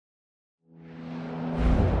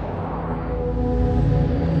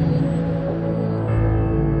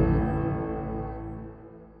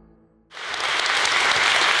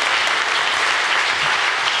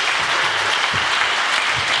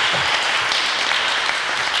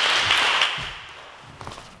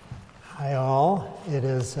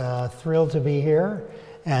is thrilled to be here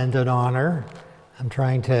and an honor. I'm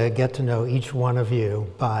trying to get to know each one of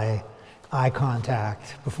you by eye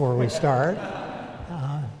contact before we start.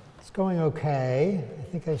 It's going okay. I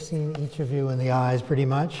think I've seen each of you in the eyes pretty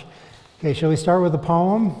much. Okay, shall we start with a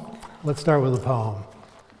poem? Let's start with a poem.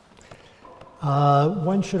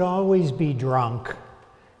 One should always be drunk.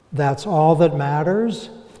 That's all that matters.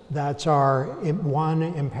 That's our one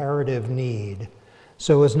imperative need,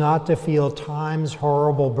 so as not to feel time's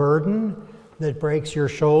horrible burden that breaks your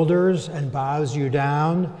shoulders and bows you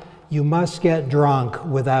down. You must get drunk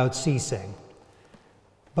without ceasing.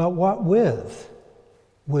 But what with?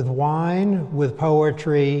 With wine, with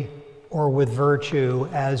poetry, or with virtue,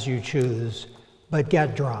 as you choose, but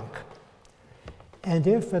get drunk. And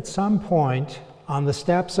if at some point on the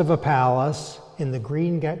steps of a palace, in the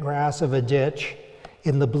green grass of a ditch,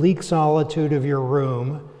 in the bleak solitude of your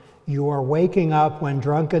room, you are waking up when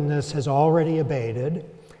drunkenness has already abated,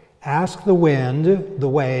 ask the wind, the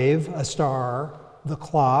wave, a star, the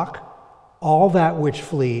clock, all that which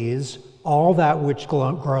flees, all that which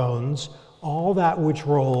groans, all that which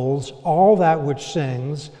rolls, all that which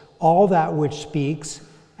sings, all that which speaks,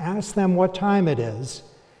 ask them what time it is,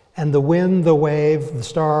 and the wind, the wave, the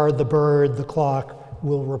star, the bird, the clock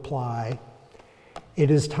will reply, "It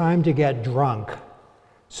is time to get drunk,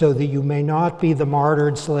 so that you may not be the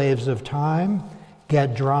martyred slaves of time.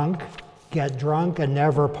 Get drunk and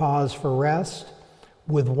never pause for rest,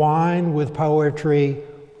 with wine, with poetry,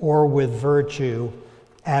 or with virtue,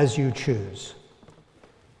 as you choose."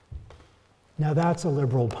 Now that's a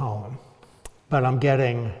liberal poem, but I'm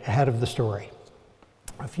getting ahead of the story.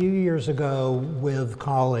 A few years ago with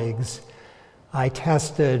colleagues, I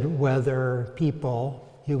tested whether people,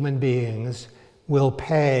 human beings, will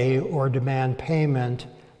pay or demand payment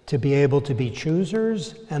to be able to be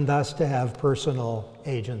choosers and thus to have personal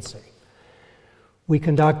agency. We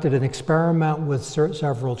conducted an experiment with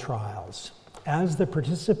several trials. As the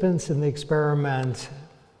participants in the experiment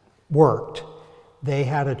worked, they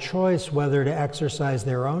had a choice whether to exercise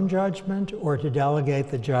their own judgment or to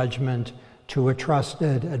delegate the judgment to a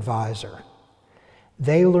trusted advisor.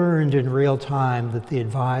 They learned in real time that the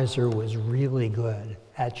advisor was really good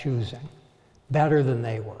at choosing, better than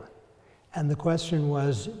they were. And the question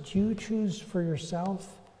was, do you choose for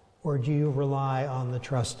yourself or do you rely on the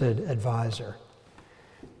trusted advisor?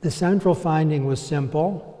 The central finding was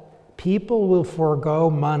simple. People will forego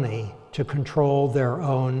money to control their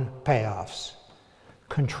own payoffs.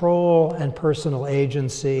 Control and personal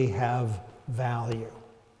agency have value.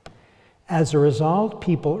 As a result,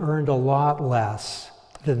 people earned a lot less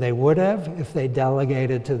than they would have if they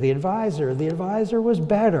delegated to the advisor. The advisor was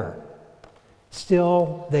better.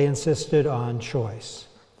 Still, they insisted on choice.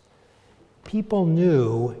 People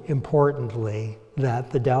knew, importantly,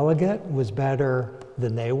 that the delegate was better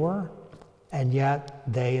than they were, and yet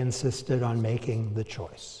they insisted on making the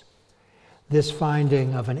choice. This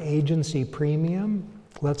finding of an agency premium,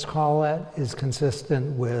 let's call it, is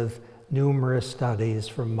consistent with numerous studies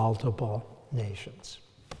from multiple nations.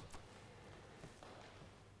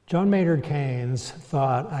 John Maynard Keynes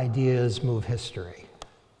thought ideas move history.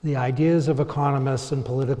 The ideas of economists and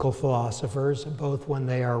political philosophers, both when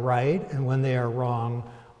they are right and when they are wrong,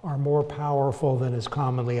 are more powerful than is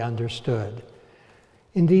commonly understood.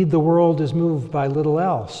 Indeed, the world is moved by little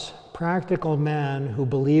else. Practical men who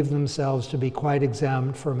believe themselves to be quite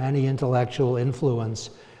exempt from any intellectual influence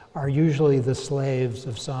are usually the slaves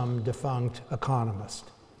of some defunct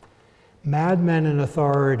economist. Madmen in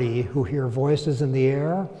authority who hear voices in the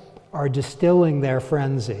air are distilling their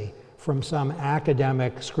frenzy from some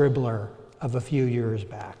academic scribbler of a few years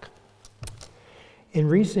back. In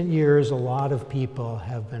recent years, a lot of people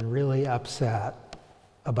have been really upset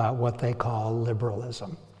about what they call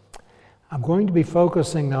liberalism. I'm going to be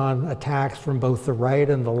focusing on attacks from both the right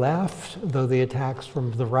and the left, though the attacks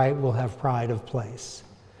from the right will have pride of place.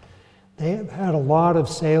 They have had a lot of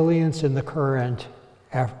salience in the current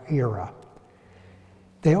era.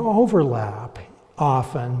 They overlap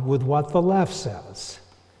often with what the left says.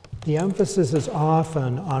 The emphasis is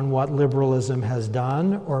often on what liberalism has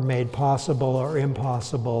done or made possible or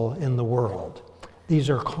impossible in the world.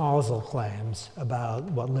 These are causal claims about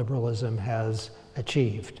what liberalism has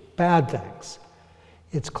achieved. Bad things.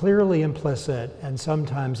 It's clearly implicit and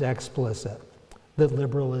sometimes explicit that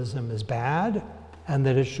liberalism is bad and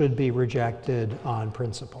that it should be rejected on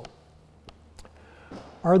principle.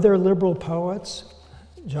 Are there liberal poets?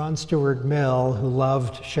 John Stuart Mill, who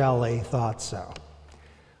loved Shelley, thought so.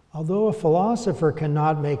 Although a philosopher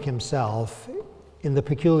cannot make himself, in the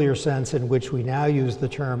peculiar sense in which we now use the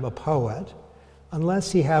term a poet,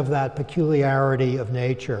 unless he have that peculiarity of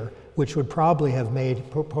nature which would probably have made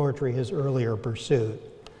poetry his earlier pursuit.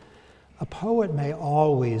 A poet may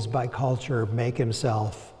always, by culture, make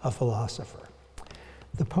himself a philosopher.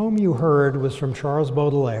 The poem you heard was from Charles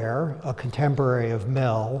Baudelaire, a contemporary of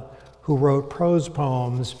Mill, who wrote prose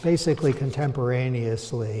poems basically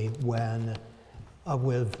contemporaneously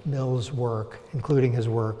with Mill's work, including his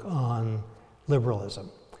work on liberalism.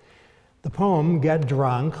 The poem, Get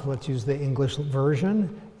Drunk, let's use the English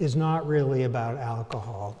version, is not really about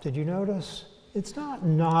alcohol. Did you notice? It's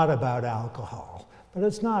not about alcohol, but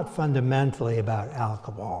it's not fundamentally about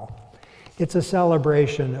alcohol. It's a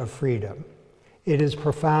celebration of freedom. It is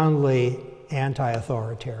profoundly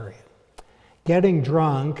anti-authoritarian. Getting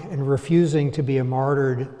drunk and refusing to be a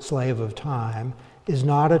martyred slave of time is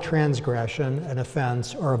not a transgression, an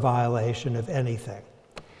offense, or a violation of anything.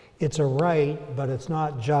 It's a right, but it's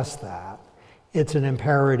not just that. It's an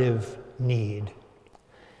imperative need.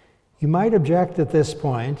 You might object at this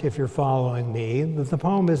point, if you're following me, that the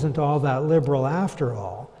poem isn't all that liberal after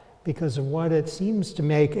all, because of what it seems to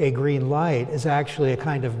make a green light is actually a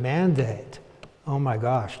kind of mandate. Oh my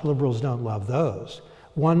gosh, liberals don't love those.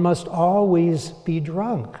 One must always be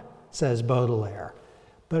drunk, says Baudelaire.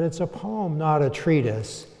 But it's a poem, not a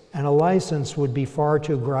treatise, and a license would be far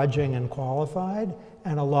too grudging and qualified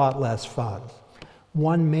and a lot less fun.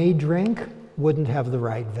 One may drink wouldn't have the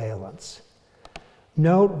right valence.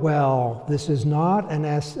 Note well, this is not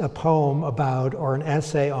a poem about or an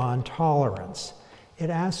essay on tolerance. It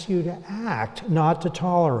asks you to act, not to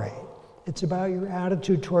tolerate. It's about your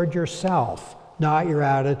attitude toward yourself, not your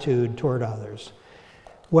attitude toward others.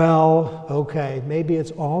 Well, okay, maybe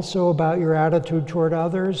it's also about your attitude toward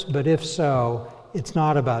others, but if so, it's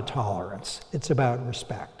not about tolerance. It's about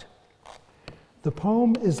respect. The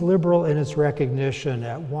poem is liberal in its recognition,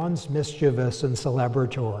 at once mischievous and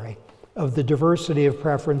celebratory, of the diversity of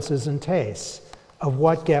preferences and tastes, of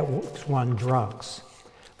what gets one drunks.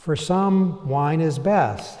 For some, wine is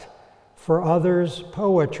best. For others,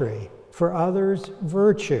 poetry. For others,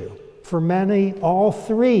 virtue. For many, all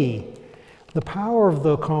three. The power of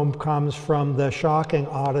the poem comes from the shocking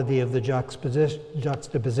oddity of the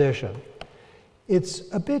juxtaposition.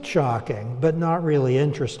 It's a bit shocking, but not really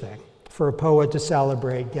interesting, for a poet to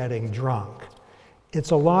celebrate getting drunk.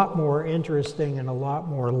 It's a lot more interesting and a lot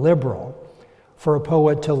more liberal for a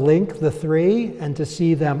poet to link the three and to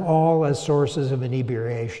see them all as sources of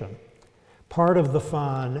inebriation. Part of the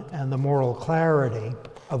fun and the moral clarity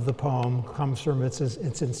of the poem comes from its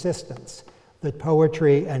insistence that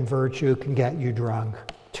poetry and virtue can get you drunk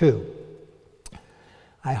too.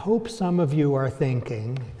 I hope some of you are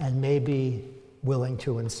thinking and maybe willing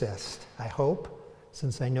to insist. I hope,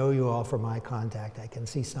 since I know you all from eye contact, I can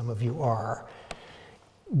see some of you are.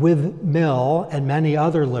 With Mill and many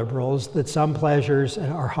other liberals, that some pleasures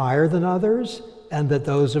are higher than others, and that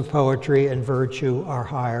those of poetry and virtue are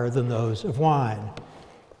higher than those of wine.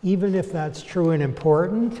 Even if that's true and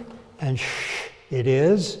important, and it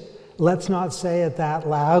is, let's not say it that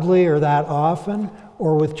loudly or that often,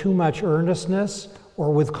 or with too much earnestness,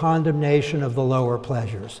 or with condemnation of the lower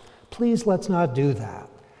pleasures. Please, let's not do that.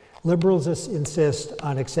 Liberals insist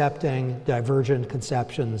on accepting divergent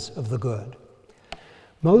conceptions of the good.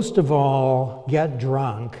 Most of all, Get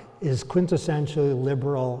Drunk is quintessentially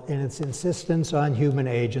liberal in its insistence on human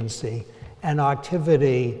agency and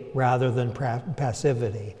activity rather than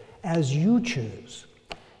passivity, as you choose.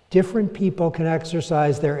 Different people can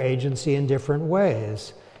exercise their agency in different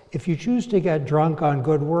ways. If you choose to get drunk on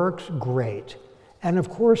good works, great. And of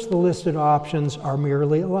course, the listed options are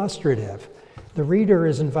merely illustrative. The reader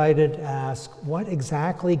is invited to ask, what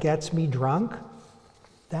exactly gets me drunk?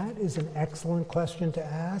 That is an excellent question to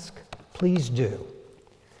ask. Please do.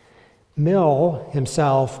 Mill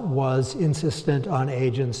himself was insistent on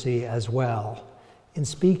agency as well. In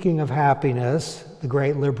speaking of happiness, the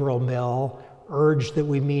great liberal Mill urged that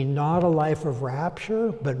we mean not a life of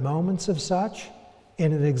rapture, but moments of such,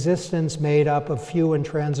 in an existence made up of few and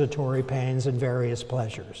transitory pains and various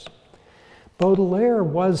pleasures. Baudelaire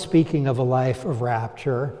was speaking of a life of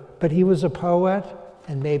rapture, but he was a poet,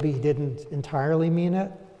 and maybe he didn't entirely mean it.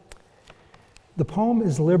 The poem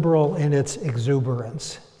is liberal in its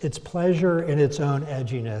exuberance, its pleasure in its own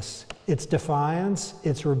edginess, its defiance,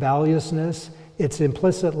 its rebelliousness, its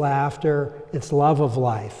implicit laughter, its love of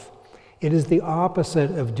life. It is the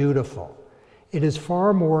opposite of dutiful. It is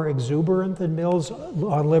far more exuberant than Mill's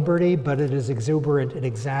on liberty, but it is exuberant in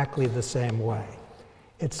exactly the same way.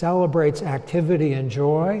 It celebrates activity and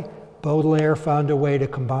joy. Baudelaire found a way to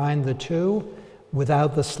combine the two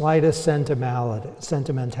without the slightest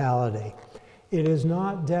sentimentality. It is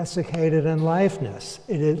not desiccated and lifeless.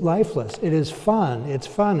 It is fun, it's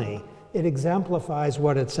funny, it exemplifies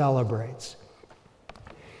what it celebrates.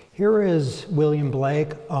 Here is William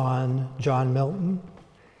Blake on John Milton.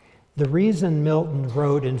 The reason Milton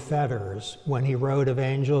wrote in fetters when he wrote of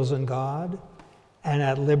angels and God, and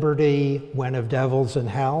at liberty when of devils and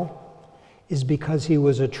hell, is because he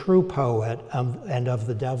was a true poet and of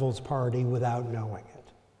the devil's party without knowing it.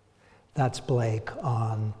 That's Blake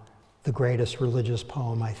on the greatest religious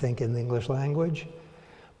poem, I think, in the English language.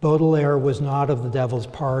 Baudelaire was not of the devil's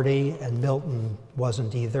party, and Milton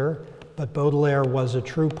wasn't either, but Baudelaire was a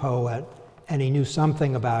true poet, and he knew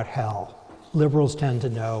something about hell. Liberals tend to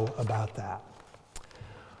know about that.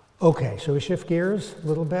 Okay, so we shift gears a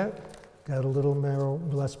little bit, got a little more,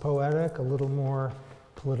 less poetic, a little more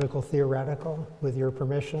political theoretical, with your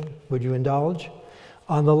permission. Would you indulge?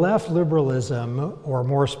 On the left, liberalism, or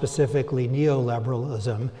more specifically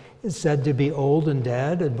neoliberalism, is said to be old and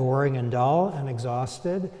dead and boring and dull and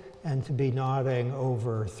exhausted, and to be nodding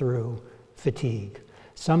over through fatigue.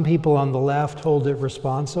 Some people on the left hold it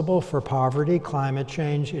responsible for poverty, climate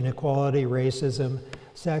change, inequality, racism,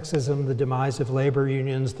 sexism, the demise of labor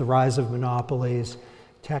unions, the rise of monopolies,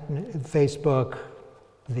 Facebook,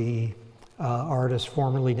 the artist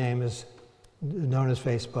formerly known as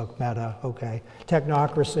Facebook, Meta, okay,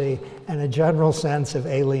 technocracy, and a general sense of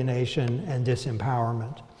alienation and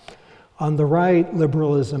disempowerment. On the right,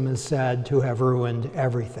 liberalism is said to have ruined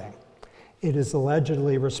everything. It is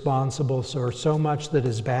allegedly responsible for so much that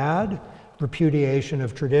is bad: repudiation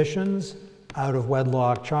of traditions,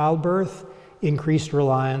 out-of-wedlock childbirth, increased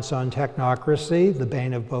reliance on technocracy, the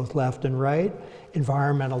bane of both left and right,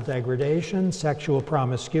 environmental degradation, sexual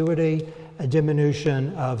promiscuity, a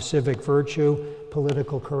diminution of civic virtue,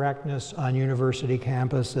 political correctness on university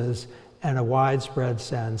campuses, and a widespread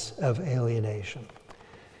sense of alienation.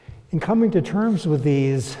 In coming to terms with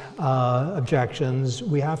these objections,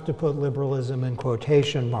 we have to put liberalism in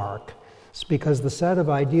quotation marks, because the set of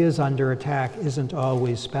ideas under attack isn't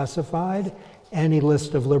always specified. Any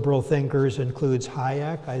list of liberal thinkers includes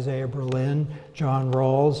Hayek, Isaiah Berlin, John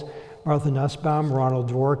Rawls, Martha Nussbaum, Ronald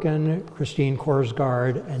Dworkin, Christine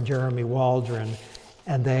Korsgaard, and Jeremy Waldron,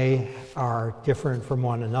 and they are different from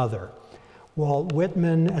one another. Walt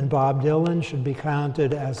Whitman and Bob Dylan should be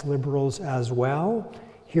counted as liberals as well.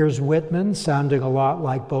 Here's Whitman, sounding a lot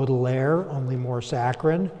like Baudelaire, only more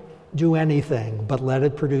saccharine. Do anything, but let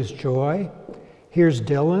it produce joy. Here's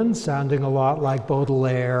Dylan, sounding a lot like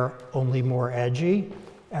Baudelaire, only more edgy.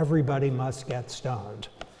 Everybody must get stoned.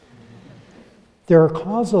 There are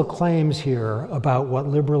causal claims here about what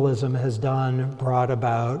liberalism has done, brought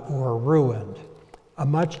about, or ruined. A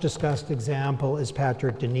much discussed example is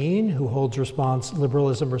Patrick Deneen, who holds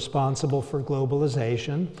liberalism responsible for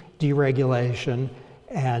globalization, deregulation,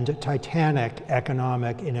 and titanic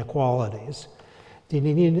economic inequalities.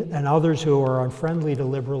 Deneen and others who are unfriendly to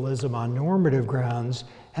liberalism on normative grounds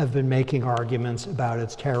have been making arguments about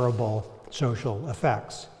its terrible social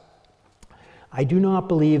effects. I do not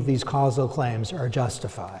believe these causal claims are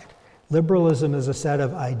justified. Liberalism is a set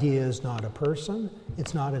of ideas, not a person.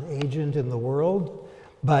 It's not an agent in the world.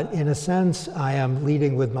 But in a sense, I am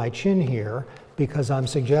leading with my chin here, because I'm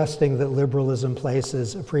suggesting that liberalism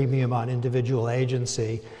places a premium on individual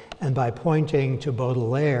agency, and by pointing to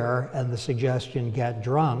Baudelaire and the suggestion, get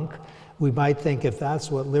drunk, we might think if that's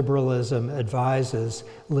what liberalism advises,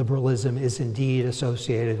 liberalism is indeed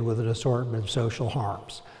associated with an assortment of social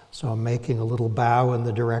harms. So I'm making a little bow in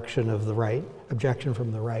the direction of the right, objection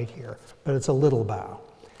from the right here, but it's a little bow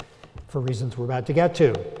for reasons we're about to get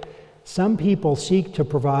to. Some people seek to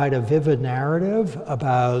provide a vivid narrative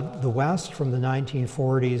about the West from the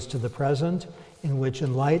 1940s to the present, in which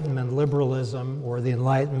Enlightenment liberalism, or the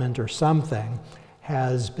Enlightenment or something,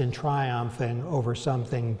 has been triumphing over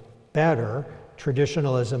something better,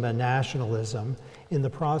 traditionalism and nationalism. In the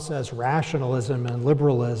process, rationalism and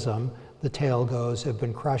liberalism, the tale goes, have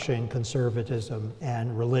been crushing conservatism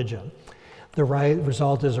and religion. The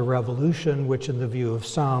result is a revolution which, in the view of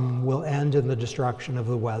some, will end in the destruction of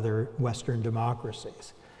the Western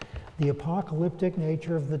democracies. The apocalyptic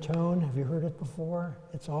nature of the tone, have you heard it before?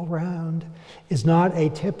 It's all round, is not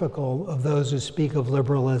atypical of those who speak of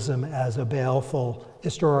liberalism as a baleful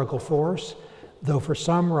historical force, though for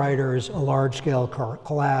some writers, a large-scale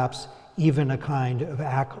collapse, even a kind of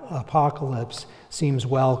apocalypse, seems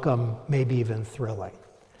welcome, maybe even thrilling.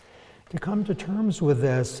 To come to terms with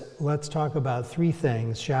this, let's talk about three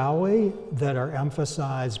things, shall we, that are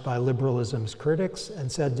emphasized by liberalism's critics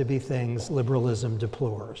and said to be things liberalism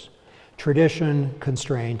deplores: tradition,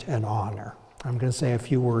 constraint, and honor. I'm going to say a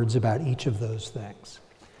few words about each of those things.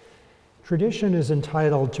 Tradition is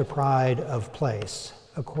entitled to pride of place.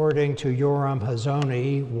 According to Yoram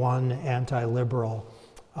Hazony, one anti-liberal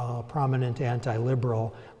prominent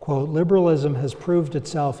anti-liberal, quote, "Liberalism has proved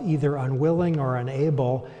itself either unwilling or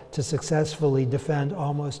unable to successfully defend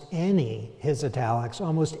almost any," his italics,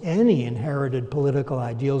 "almost any inherited political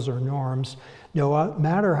ideals or norms, no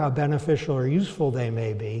matter how beneficial or useful they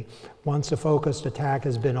may be, once a focused attack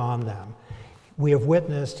has been on them. We have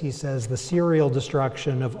witnessed," he says, "the serial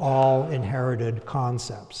destruction of all inherited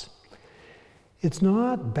concepts." It's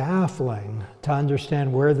not baffling to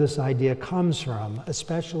understand where this idea comes from,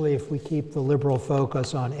 especially if we keep the liberal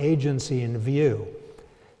focus on agency in view.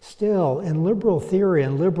 Still, in liberal theory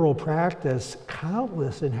and liberal practice,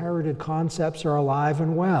 countless inherited concepts are alive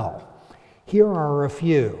and well. Here are a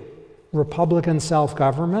few: Republican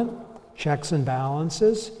self-government, checks and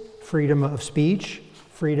balances, freedom of speech,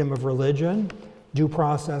 freedom of religion, due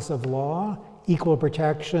process of law, equal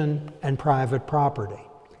protection, and private property.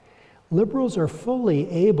 Liberals are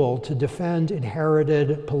fully able to defend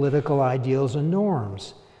inherited political ideals and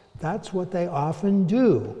norms. That's what they often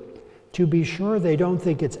do. To be sure, they don't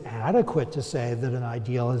think it's adequate to say that an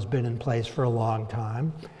ideal has been in place for a long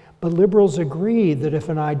time, but liberals agree that if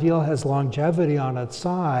an ideal has longevity on its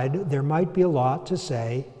side, there might be a lot to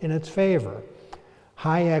say in its favor.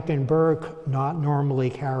 Hayek and Burke, not normally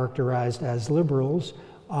characterized as liberals,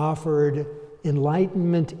 offered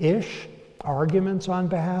Enlightenment-ish arguments on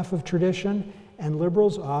behalf of tradition, and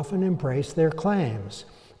liberals often embrace their claims.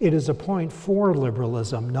 It is a point for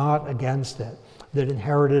liberalism, not against it, that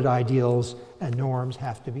inherited ideals and norms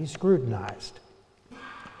have to be scrutinized.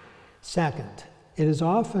 Second, it is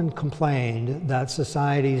often complained that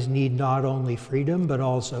societies need not only freedom, but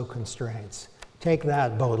also constraints. Take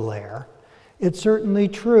that, Baudelaire. It's certainly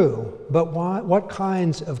true, but what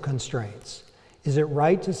kinds of constraints? Is it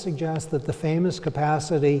right to suggest that the famous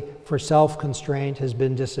capacity for self-constraint has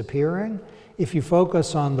been disappearing? If you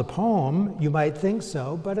focus on the poem, you might think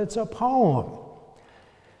so, but it's a poem.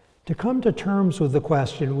 To come to terms with the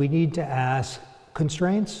question, we need to ask,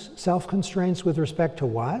 constraints, self-constraints with respect to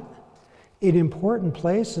what? In important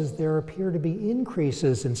places, there appear to be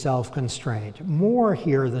increases in self-constraint, more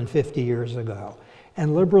here than 50 years ago,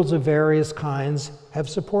 and liberals of various kinds have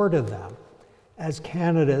supported them. As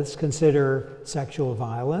candidates consider sexual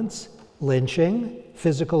violence, lynching,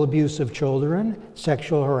 physical abuse of children,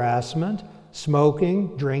 sexual harassment,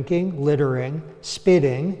 smoking, drinking, littering,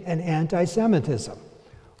 spitting, and anti-Semitism.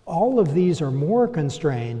 All of these are more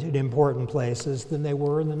constrained in important places than they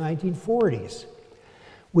were in the 1940s.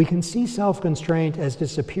 We can see self-constraint as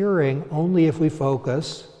disappearing only if we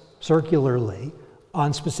focus circularly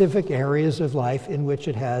on specific areas of life in which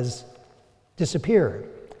it has disappeared.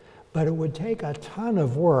 But it would take a ton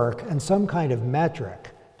of work and some kind of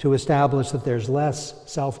metric to establish that there's less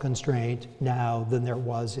self-constraint now than there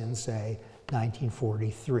was in, say,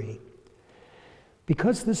 1943.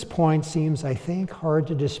 Because this point seems, I think, hard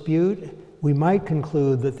to dispute, we might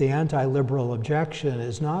conclude that the anti-liberal objection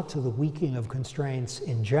is not to the weakening of constraints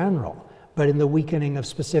in general, but in the weakening of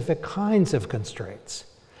specific kinds of constraints.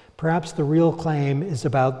 Perhaps the real claim is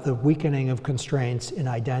about the weakening of constraints in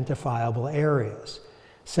identifiable areas.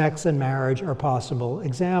 Sex and marriage are possible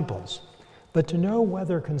examples. But to know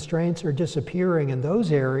whether constraints are disappearing in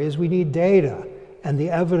those areas, we need data. And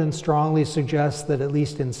the evidence strongly suggests that at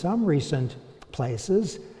least in some recent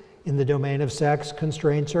places, in the domain of sex,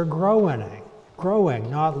 constraints are growing,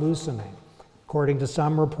 not loosening. According to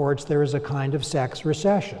some reports, there is a kind of sex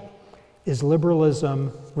recession. Is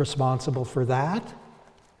liberalism responsible for that?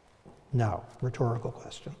 No, rhetorical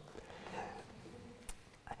question.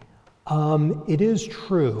 It is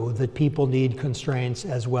true that people need constraints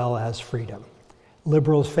as well as freedom.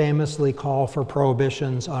 Liberals famously call for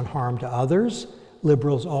prohibitions on harm to others.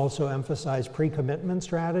 Liberals also emphasize pre-commitment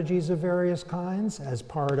strategies of various kinds as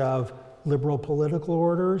part of liberal political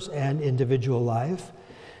orders and individual life.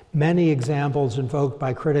 Many examples invoked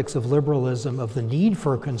by critics of liberalism of the need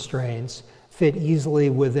for constraints fit easily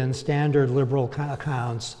within standard liberal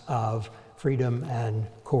accounts of freedom and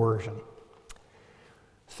coercion.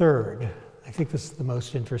 Third, I think this is the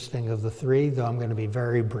most interesting of the three, though I'm going to be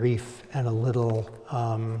very brief and a little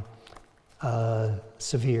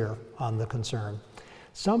severe on the concern.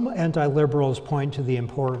 Some anti-liberals point to the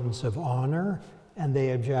importance of honor, and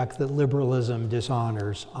they object that liberalism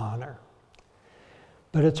dishonors honor.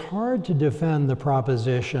 But it's hard to defend the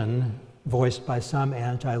proposition voiced by some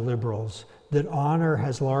anti-liberals that honor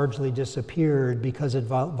has largely disappeared because it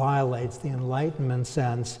violates the Enlightenment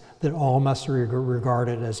sense that all must be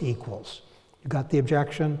regarded as equals. You got the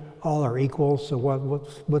objection? All are equal, so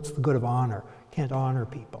what's the good of honor? Can't honor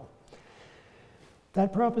people.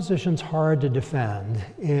 That proposition's hard to defend.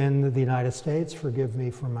 In the United States, forgive me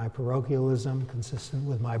for my parochialism consistent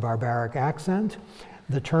with my barbaric accent,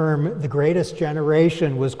 the term the greatest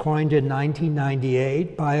generation was coined in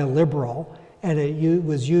 1998 by a liberal, and it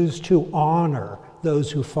was used to honor those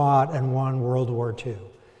who fought and won World War II.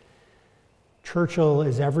 Churchill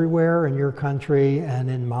is everywhere in your country and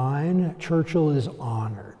in mine. Churchill is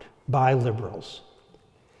honored by liberals.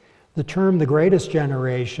 The term the greatest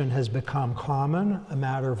generation has become common, a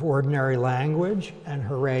matter of ordinary language, and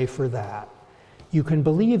hooray for that. You can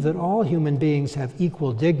believe that all human beings have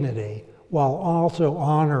equal dignity while also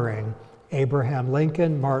honoring Abraham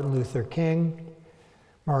Lincoln, Martin Luther King,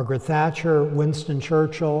 Margaret Thatcher, Winston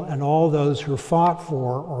Churchill, and all those who fought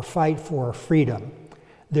for or fight for freedom.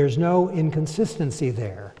 There's no inconsistency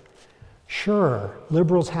there. Sure,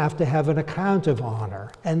 liberals have to have an account of honor,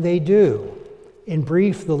 and they do. In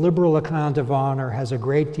brief, the liberal account of honor has a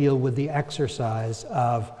great deal with the exercise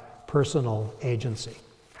of personal agency.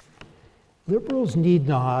 Liberals need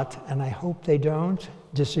not, and I hope they don't,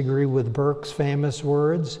 disagree with Burke's famous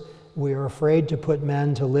words, "We are afraid to put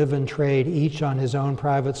men to live and trade each on his own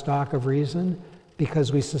private stock of reason,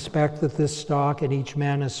 because we suspect that this stock in each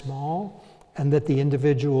man is small, and that the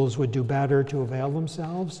individuals would do better to avail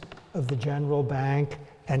themselves of the general bank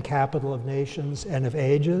and capital of nations and of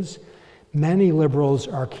ages." Many liberals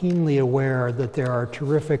are keenly aware that there are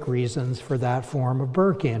terrific reasons for that form of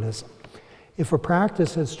Burkeanism. If a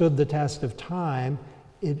practice has stood the test of time,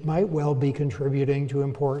 it might well be contributing to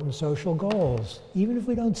important social goals, even if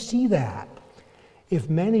we don't see that. If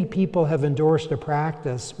many people have endorsed a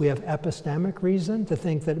practice, we have epistemic reason to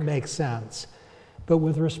think that it makes sense. But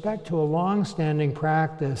with respect to a long-standing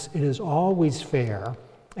practice, it is always fair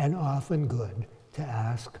and often good to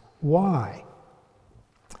ask why.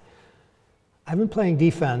 I've been playing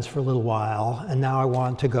defense for a little while, and now I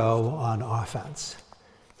want to go on offense.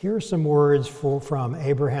 Here are some words from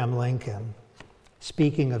Abraham Lincoln,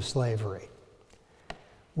 speaking of slavery.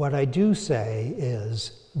 What I do say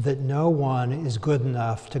is that no one is good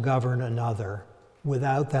enough to govern another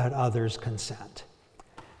without that other's consent.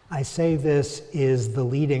 I say this is the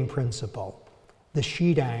leading principle, the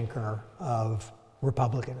sheet anchor of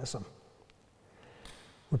republicanism.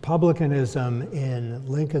 Republicanism, in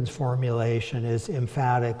Lincoln's formulation, is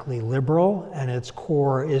emphatically liberal, and its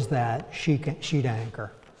core is that sheet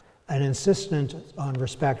anchor, an insistence on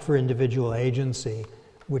respect for individual agency,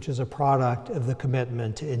 which is a product of the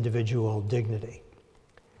commitment to individual dignity.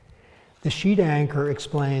 The sheet anchor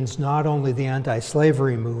explains not only the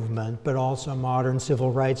anti-slavery movement, but also modern civil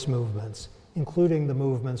rights movements, including the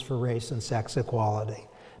movements for race and sex equality.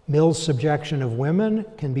 Mill's subjection of women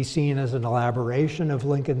can be seen as an elaboration of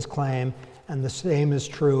Lincoln's claim, and the same is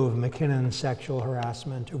true of McKinnon's sexual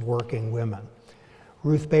harassment of working women.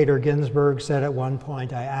 Ruth Bader Ginsburg said at one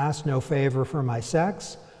point, "I ask no favor for my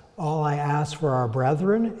sex. All I ask for our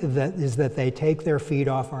brethren is that they take their feet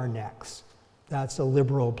off our necks." That's a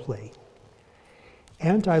liberal plea.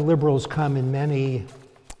 Anti-liberals come in many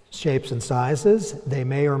shapes and sizes. They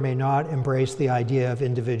may or may not embrace the idea of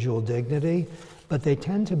individual dignity, but they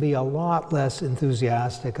tend to be a lot less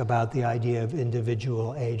enthusiastic about the idea of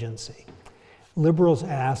individual agency. Liberals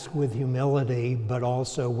ask with humility, but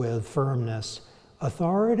also with firmness,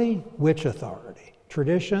 authority? Which authority?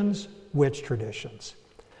 Traditions? Which traditions?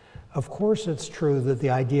 Of course, it's true that the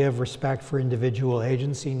idea of respect for individual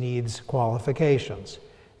agency needs qualifications.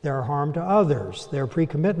 There are harm to others, there are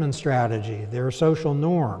pre-commitment strategy, there are social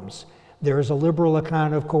norms. There is a liberal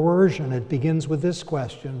account of coercion. It begins with this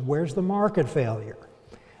question: where's the market failure?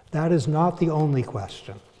 That is not the only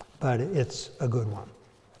question, but it's a good one.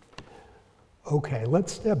 Okay,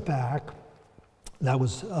 let's step back. That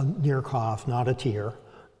was a near cough, not a tear.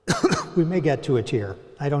 We may get to a tear.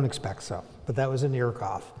 I don't expect so, but that was a near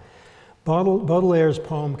cough. Baudelaire's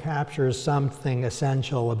poem captures something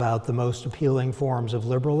essential about the most appealing forms of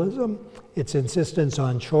liberalism: its insistence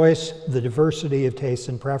on choice, the diversity of tastes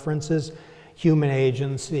and preferences, human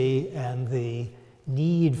agency, and the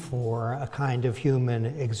need for a kind of human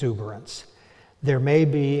exuberance. There may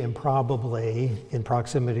be, and probably in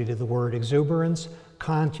proximity to the word exuberance,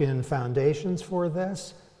 Kantian foundations for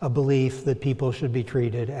this, a belief that people should be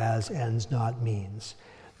treated as ends, not means.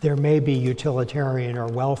 There may be utilitarian or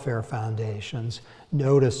welfare foundations,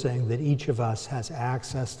 noticing that each of us has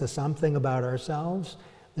access to something about ourselves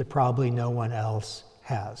that probably no one else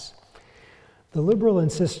has. The liberal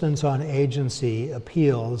insistence on agency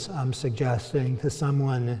appeals, I'm suggesting, to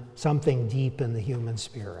something deep in the human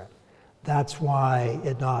spirit. That's why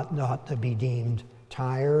it ought not to be deemed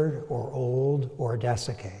tired or old or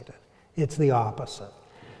desiccated. It's the opposite.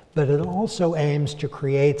 But it also aims to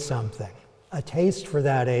create something, a taste for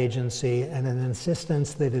that agency and an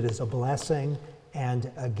insistence that it is a blessing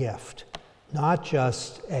and a gift, not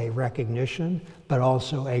just a recognition, but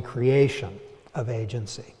also a creation of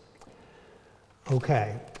agency.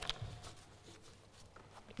 Okay.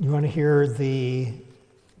 You want to hear the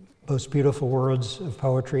most beautiful words of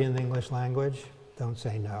poetry in the English language? Don't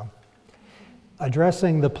say no.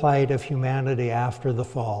 Addressing the plight of humanity after the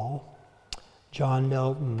fall, John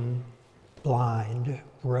Milton, blind,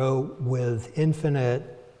 wrote with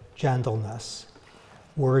infinite gentleness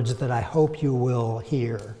words that I hope you will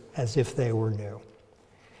hear as if they were new.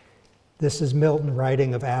 This is Milton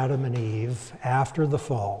writing of Adam and Eve after the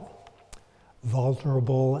fall,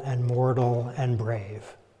 vulnerable and mortal and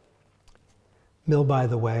brave. Mill, by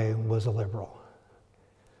the way, was a liberal.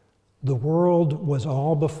 The world was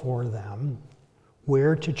all before them,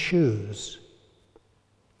 where to choose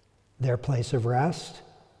their place of rest,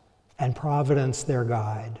 and providence their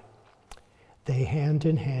guide. They hand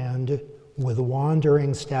in hand, with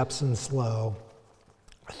wandering steps and slow,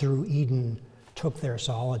 through Eden took their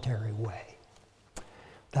solitary way.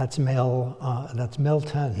 That's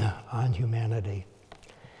Milton on humanity.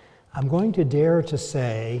 I'm going to dare to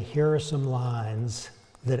say, here are some lines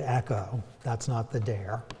that echo. That's not the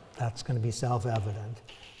dare. That's going to be self-evident,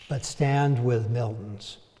 but stand with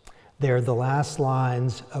Milton's. They're the last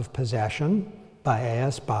lines of Possession by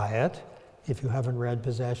A.S. Byatt. If you haven't read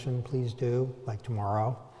Possession, please do, like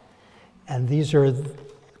tomorrow. And these are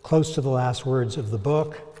close to the last words of the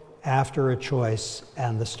book, after a choice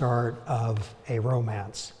and the start of a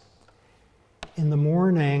romance. In the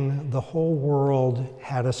morning, the whole world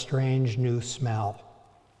had a strange new smell.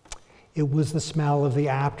 It was the smell of the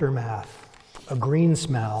aftermath, a green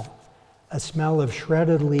smell, a smell of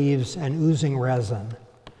shredded leaves and oozing resin,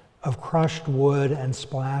 of crushed wood and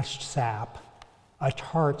splashed sap, a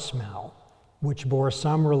tart smell, which bore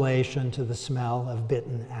some relation to the smell of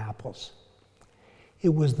bitten apples.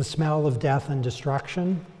 It was the smell of death and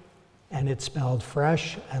destruction, and it smelled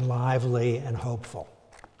fresh and lively and hopeful.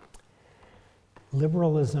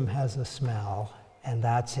 Liberalism has a smell, and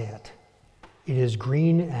that's it. It is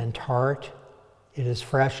green and tart, it is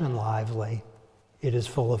fresh and lively, it is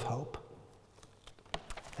full of hope.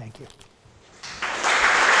 Thank you.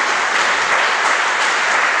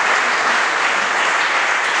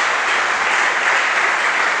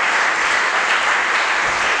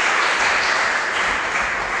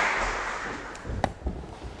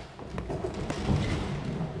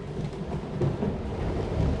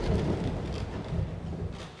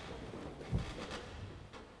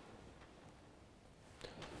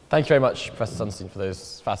 Thank you very much, Professor Sunstein, for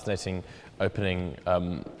those fascinating opening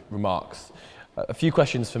remarks. A few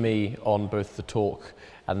questions for me on both the talk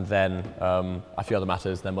and then a few other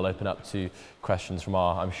matters, then we'll open up to questions from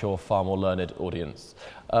our, I'm sure, far more learned audience.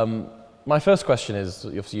 My first question is,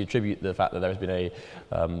 obviously you attribute the fact that there has been a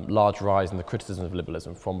large rise in the criticism of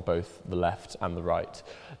liberalism from both the left and the right.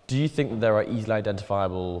 Do you think that there are easily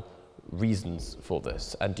identifiable reasons for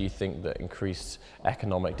this, and do you think that increased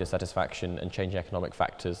economic dissatisfaction and changing economic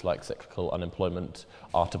factors like cyclical unemployment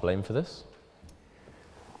are to blame for this?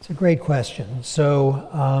 It's a great question.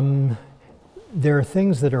 So there are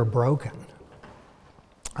things that are broken,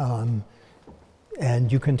 and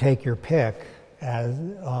you can take your pick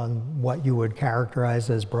on what you would characterize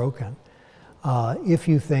as broken. If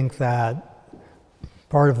you think that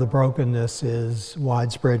part of the brokenness is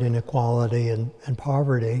widespread inequality and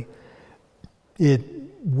poverty, it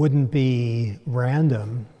wouldn't be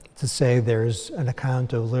random to say there's an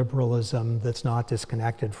account of liberalism that's not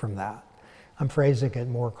disconnected from that. I'm phrasing it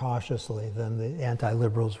more cautiously than the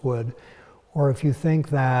anti-liberals would. Or if you think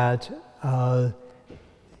that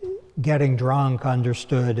getting drunk,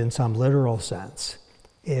 understood in some literal sense,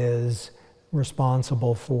 is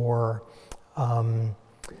responsible for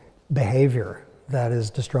behavior that is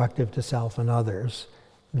destructive to self and others,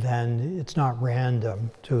 then it's not random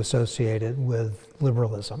to associate it with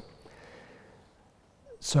liberalism.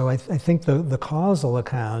 So I think the causal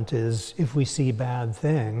account is, if we see bad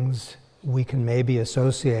things, we can maybe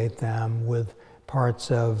associate them with parts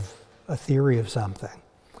of a theory of something,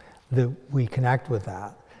 that we connect with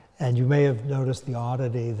that. And you may have noticed the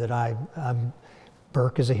oddity that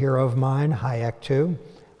Burke is a hero of mine, Hayek too.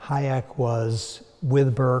 Hayek was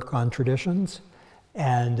with Burke on traditions,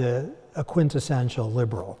 and a quintessential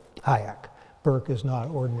liberal, Hayek. Burke is not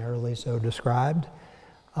ordinarily so described,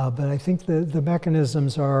 but I think the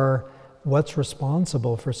mechanisms are what's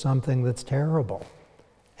responsible for something that's terrible.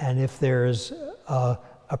 And if there's a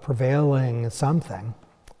prevailing something,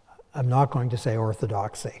 I'm not going to say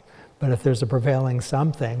orthodoxy, but if there's a prevailing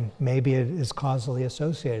something, maybe it is causally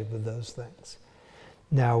associated with those things.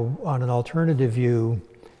 Now, on an alternative view,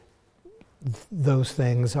 those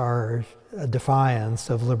things are a defiance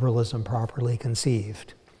of liberalism properly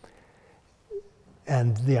conceived.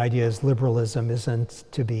 And the idea is liberalism isn't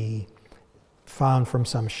to be found from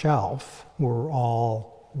some shelf. We're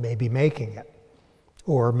all maybe making it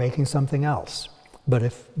or making something else. But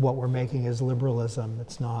if what we're making is liberalism,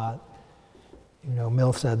 it's not, you know,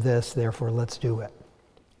 Mill said this, therefore let's do it.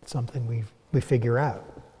 It's something we figure out.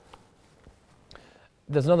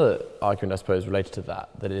 There's another argument, I suppose, related to that,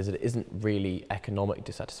 that it isn't really economic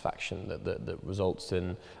dissatisfaction that results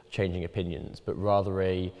in changing opinions, but rather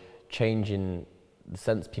a change in the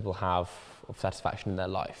sense people have of satisfaction in their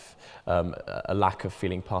life, a lack of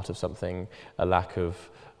feeling part of something, a lack of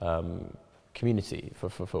community, for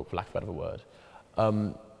lack of a better word.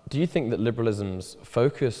 Do you think that liberalism's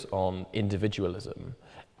focus on individualism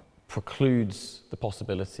precludes the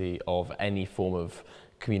possibility of any form of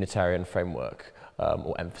communitarian framework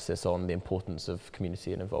or emphasis on the importance of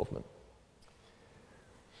community and involvement?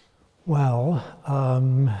 Well,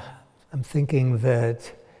 I'm thinking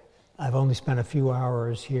that I've only spent a few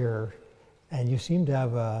hours here, and you seem to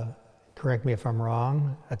have correct me if I'm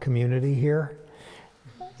wrong, a community here.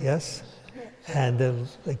 Yes? And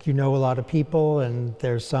like you know a lot of people, and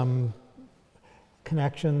there's some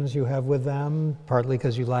connections you have with them, partly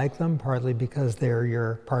because you like them, partly because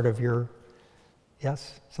they're part of your,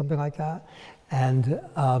 yes, something like that. And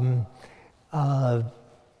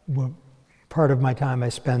part of my time I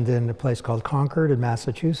spend in a place called Concord in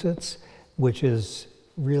Massachusetts, which is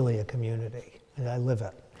really a community, and I live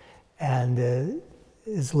it. And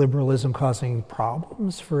is liberalism causing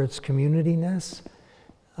problems for its communityness?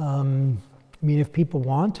 I mean, if people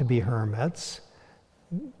want to be hermits,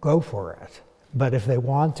 go for it. But if they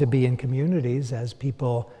want to be in communities, as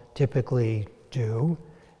people typically do,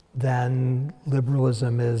 then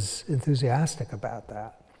liberalism is enthusiastic about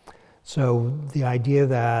that. So the idea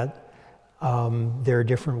that there are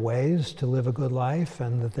different ways to live a good life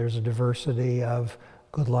and that there's a diversity of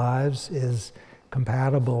good lives is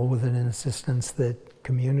compatible with an insistence that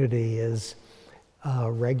community is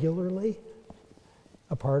regularly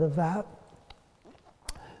a part of that.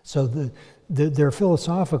 So there are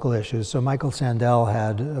philosophical issues. So Michael Sandel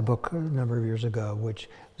had a book a number of years ago, which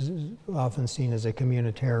is often seen as a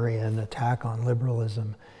communitarian attack on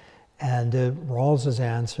liberalism. And Rawls's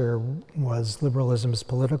answer was liberalism is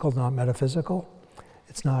political, not metaphysical.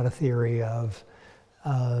 It's not a theory of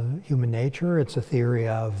human nature, it's a theory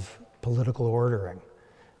of political ordering.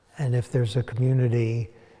 And if there's a community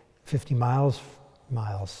 50 miles,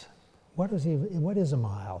 what is a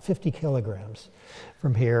mile? 50 kilograms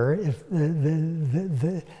from here. If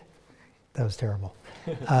that was terrible.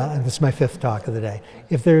 This is my fifth talk of the day.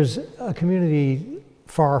 If there's a community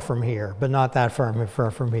far from here, but not that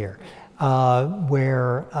far from here,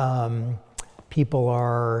 where people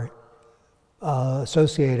are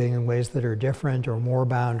associating in ways that are different or more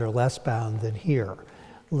bound or less bound than here,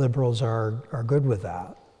 liberals are good with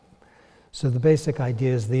that. So the basic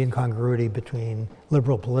idea is the incongruity between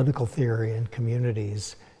liberal political theory and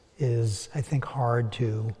communities is, I think, hard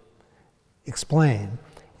to explain,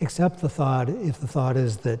 except if the thought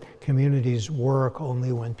is that communities work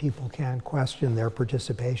only when people can't question their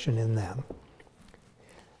participation in them.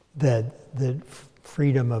 That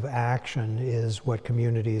freedom of action is what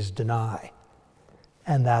communities deny,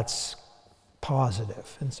 and that's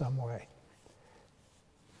positive in some way.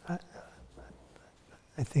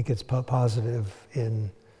 I think it's positive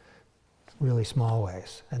in really small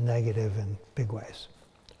ways and negative in big ways.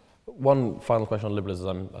 One final question on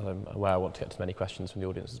liberalism. I'm aware I want to get to as many questions from the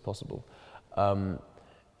audience as possible.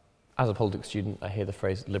 As a politics student, I hear the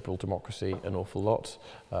phrase liberal democracy an awful lot,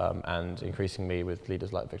 and increasingly with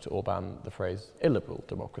leaders like Viktor Orban, the phrase illiberal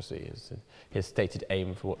democracy is his stated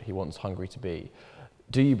aim for what he wants Hungary to be.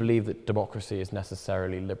 Do you believe that democracy is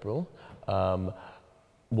necessarily liberal?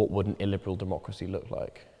 What would an illiberal democracy look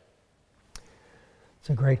like? It's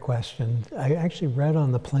a great question. I actually read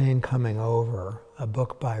on the plane coming over a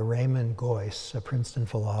book by Raymond Geuss, a Princeton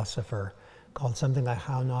philosopher, called something like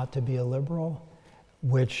How Not to Be a Liberal,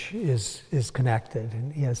 which is connected,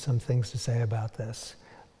 and he has some things to say about this.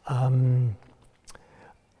 You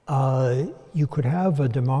could have a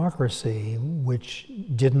democracy which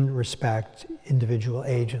didn't respect individual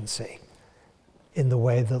agency in the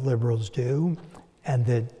way that liberals do, and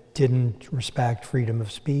that didn't respect freedom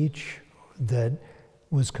of speech, that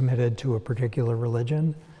was committed to a particular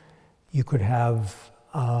religion. You could have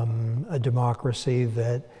a democracy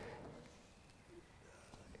that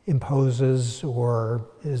imposes or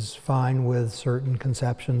is fine with certain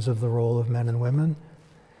conceptions of the role of men and women.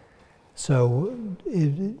 So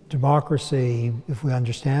democracy, if we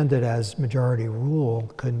understand it as majority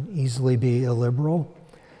rule, could easily be illiberal.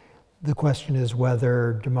 The question is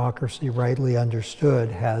whether democracy, rightly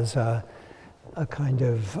understood, has a kind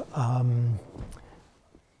of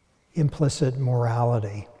implicit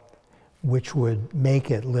morality which would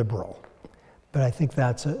make it liberal. But I think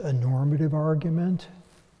that's a normative argument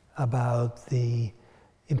about the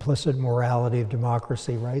implicit morality of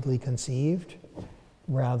democracy rightly conceived,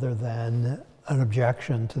 rather than an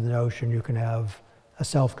objection to the notion you can have a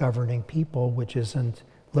self-governing people which isn't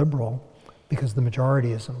liberal because the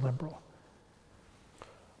majority isn't liberal.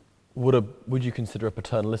 Would you consider a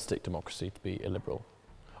paternalistic democracy to be illiberal?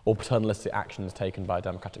 Or paternalistic actions taken by a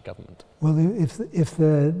democratic government? Well, if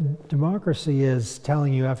the democracy is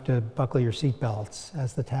telling you have to buckle your seatbelts,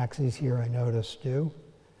 as the taxis here I noticed do,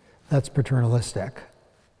 that's paternalistic.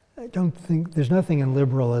 I don't think, there's nothing in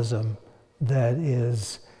liberalism that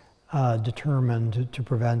is determined to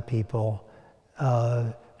prevent people,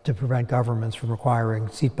 to prevent governments from requiring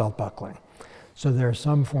seatbelt buckling. So there are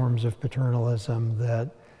some forms of paternalism that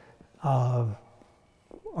are,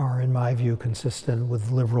 in my view, consistent with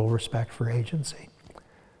liberal respect for agency.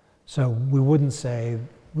 So we wouldn't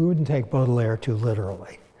take Baudelaire too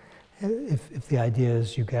literally. If the idea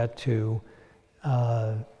is you get to,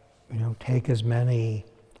 take as many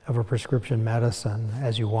of a prescription medicine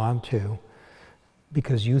as you want to,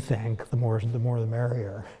 because you think the more the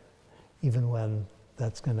merrier, even when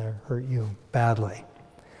that's going to hurt you badly.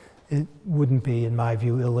 It wouldn't be, in my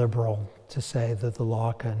view, illiberal to say that the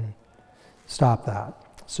law can stop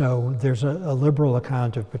that. So there's a liberal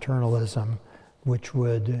account of paternalism which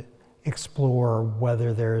would explore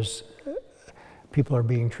whether people are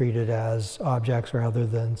being treated as objects rather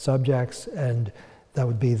than subjects, and that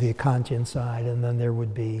would be the Kantian side, and then there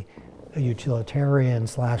would be a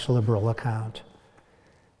utilitarian/liberal account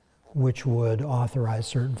which would authorize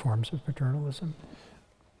certain forms of paternalism.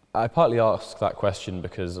 I partly ask that question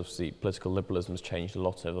because obviously political liberalism has changed a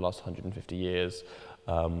lot over the last 150 years,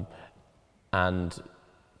 and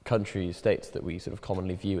countries, states that we sort of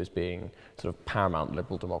commonly view as being sort of paramount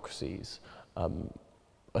liberal democracies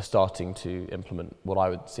are starting to implement what I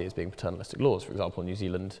would see as being paternalistic laws. For example, New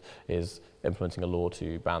Zealand is implementing a law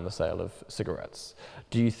to ban the sale of cigarettes.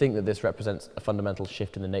 Do you think that this represents a fundamental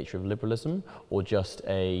shift in the nature of liberalism, or just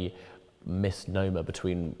a misnomer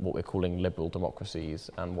between what we're calling liberal democracies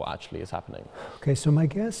and what actually is happening? Okay, so my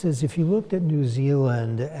guess is if you looked at New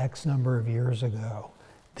Zealand X number of years ago,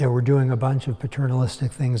 they were doing a bunch of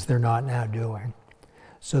paternalistic things they're not now doing.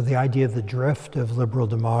 So the idea of the drift of liberal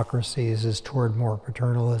democracies is toward more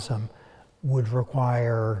paternalism would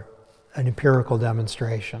require an empirical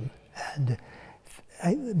demonstration. And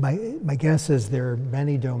my guess is there are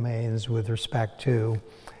many domains with respect to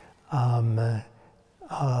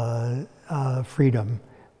freedom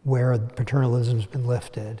where paternalism has been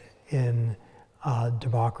lifted in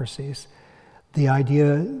democracies. The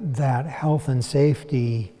idea that health and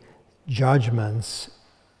safety judgments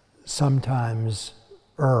sometimes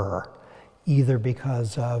err, either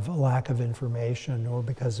because of a lack of information or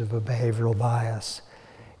because of a behavioral bias,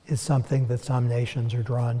 is something that some nations are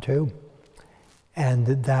drawn to. And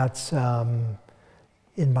that's, in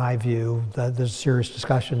my view, that there's a serious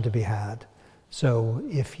discussion to be had. So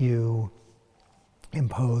if you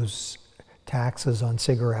impose taxes on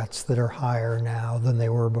cigarettes that are higher now than they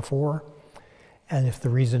were before, and if the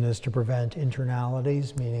reason is to prevent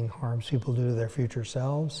internalities, meaning harms people do to their future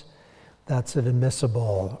selves, that's an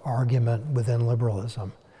admissible argument within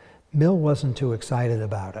liberalism. Mill wasn't too excited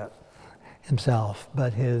about it himself,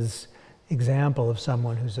 but his example of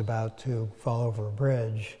someone who's about to fall over a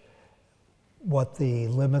bridge, what the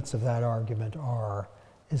limits of that argument are,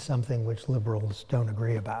 is something which liberals don't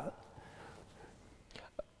agree about.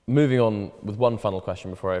 Moving on with one final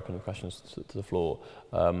question before I open questions to the floor,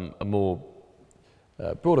 a more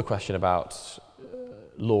broader question about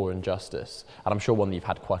law and justice, and I'm sure one that you've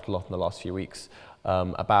had quite a lot in the last few weeks,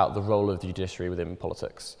 about the role of the judiciary within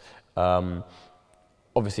politics.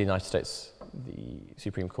 Obviously, in the United States, the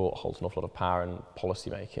Supreme Court holds an awful lot of power in policy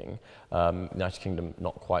making. The United Kingdom,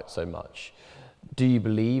 not quite so much. Do you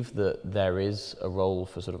believe that there is a role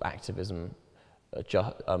for sort of activism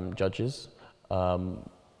judges?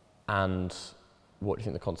 And what do you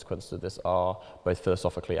think the consequences of this are, both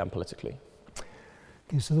philosophically and politically?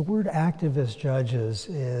 Okay, so the word activist judges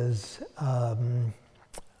is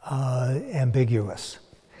ambiguous.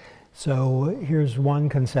 So here's one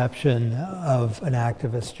conception of an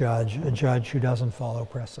activist judge, a judge who doesn't follow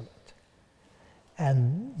precedent.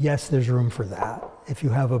 And yes, there's room for that. If you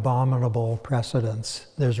have abominable precedents,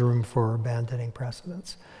 there's room for abandoning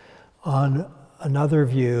precedents. On another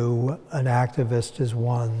view, an activist is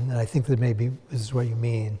one, and I think that maybe this is what you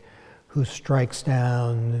mean, who strikes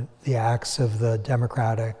down the acts of the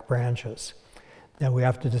democratic branches. Now we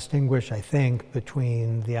have to distinguish, I think,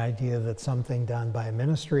 between the idea that something done by a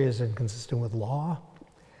ministry is inconsistent with law.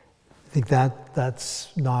 I think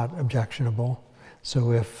that's not objectionable.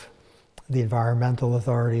 So if the environmental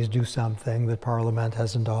authorities do something that Parliament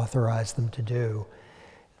hasn't authorized them to do,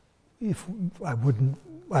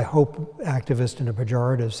 I hope activist in a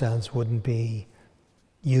pejorative sense wouldn't be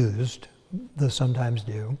used, though sometimes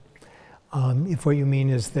do. If what you mean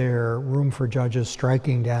is there room for judges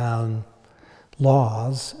striking down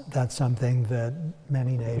laws, that's something that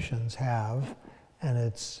many nations have.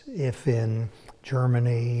 And if in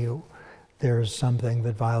Germany there's something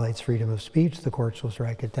that violates freedom of speech, the courts will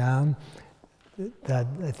strike it down.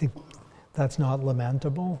 I think that's not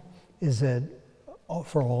lamentable. Is it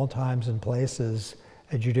for all times and places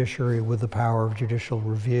a judiciary with the power of judicial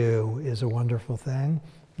review is a wonderful thing?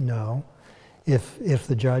 No. If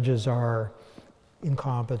the judges are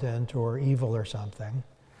incompetent or evil or something,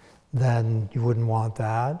 then you wouldn't want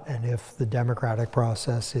that. And if the democratic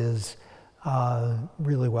process is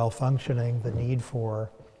really well functioning, the need for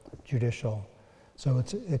judicial. So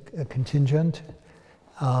it's a contingent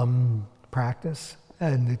practice,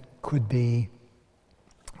 and it could be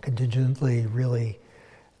contingently really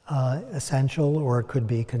essential, or it could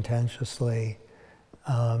be contingently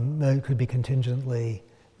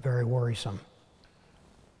very worrisome.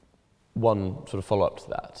 One sort of follow-up to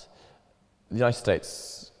that. The United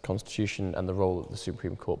States Constitution and the role that the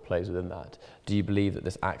Supreme Court plays within that, do you believe that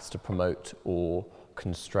this acts to promote or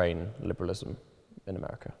constrain liberalism in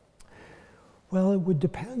America? Well, it would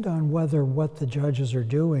depend on whether what the judges are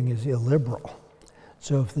doing is illiberal.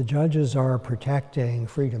 So if the judges are protecting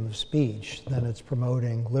freedom of speech, then it's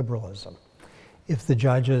promoting liberalism. If the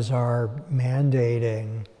judges are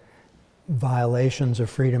mandating violations of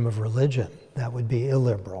freedom of religion, that would be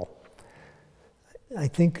illiberal. I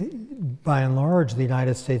think, by and large, the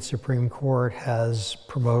United States Supreme Court has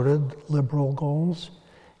promoted liberal goals,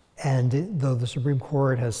 and though the Supreme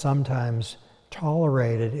Court has sometimes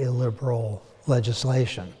tolerated illiberal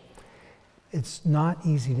legislation, it's not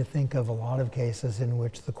easy to think of a lot of cases in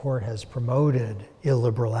which the court has promoted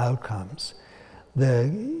illiberal outcomes. The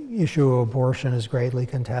issue of abortion is greatly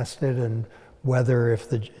contested, and whether if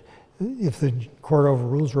the court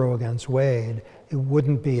overrules Roe against Wade, it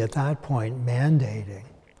wouldn't be at that point mandating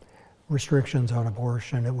restrictions on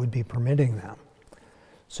abortion, it would be permitting them.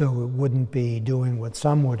 So it wouldn't be doing what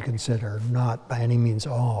some would consider, not by any means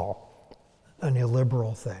all, an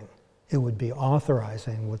illiberal thing. It would be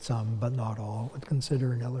authorizing what some, but not all, would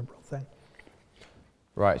consider an illiberal thing.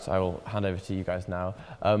 Right, I will hand over to you guys now.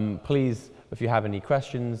 Please, if you have any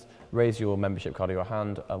questions, raise your membership card or your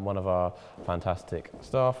hand, and one of our fantastic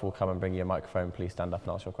staff will come and bring you a microphone. Please stand up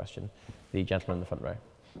and ask your question. The gentleman in the front row.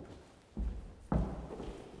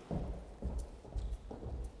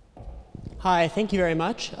 Hi, thank you very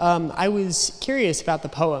much. I was curious about the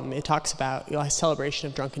poem. It talks about a celebration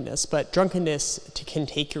of drunkenness, but drunkenness can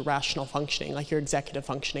take your rational functioning, like your executive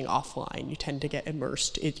functioning offline. You tend to get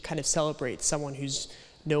immersed. It kind of celebrates someone who's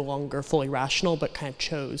no longer fully rational, but kind of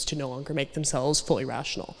chose to no longer make themselves fully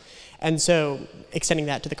rational. And so, extending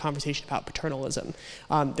that to the conversation about paternalism,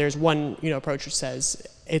 there's one approach which says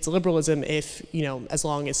it's liberalism if as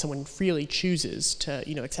long as someone freely chooses to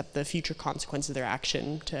accept the future consequences of their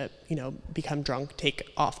action, to become drunk, take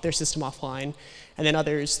off their system offline. And then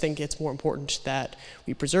others think it's more important that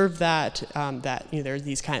we preserve that, that there are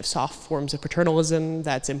these kind of soft forms of paternalism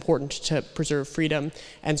that's important to preserve freedom.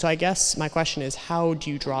 And so I guess my question is, how do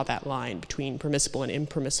you draw that line between permissible and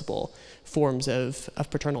impermissible forms of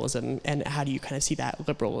paternalism, and how do you kind of see that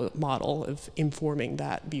liberal model of informing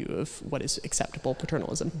that view of what is acceptable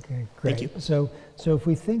paternalism? Okay, great. Thank you. So if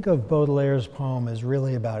we think of Baudelaire's poem as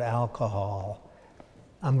really about alcohol,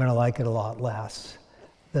 I'm going to like it a lot less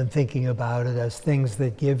than thinking about it as things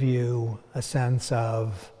that give you a sense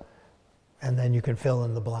of, and then you can fill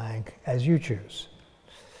in the blank as you choose.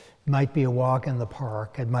 It might be a walk in the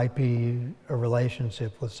park. It might be a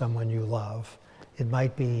relationship with someone you love. It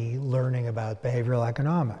might be learning about behavioral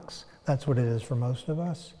economics. That's what it is for most of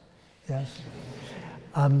us, yes?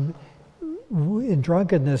 In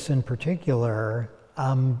drunkenness in particular,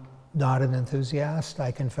 I'm not an enthusiast,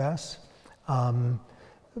 I confess.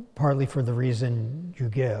 Partly for the reason you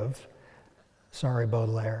give. Sorry,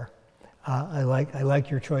 Baudelaire. I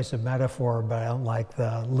like your choice of metaphor, but I don't like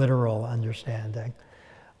the literal understanding.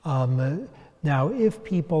 Now, if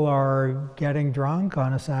people are getting drunk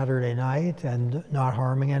on a Saturday night and not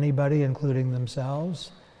harming anybody, including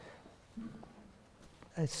themselves,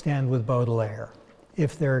 stand with Baudelaire.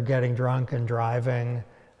 If they're getting drunk and driving,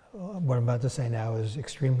 what I'm about to say now is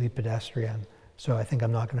extremely pedestrian, so I think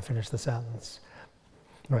I'm not going to finish the sentence.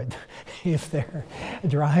 Right. If they're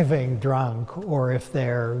driving drunk or if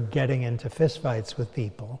they're getting into fistfights with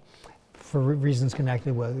people for reasons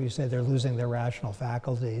connected with, you say they're losing their rational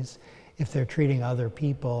faculties, if they're treating other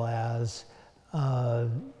people as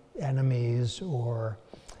enemies or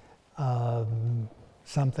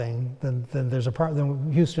something, then there's a problem.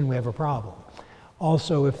 Then Houston, we have a problem.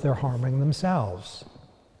 Also, if they're harming themselves,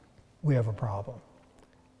 we have a problem.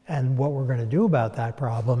 And what we're going to do about that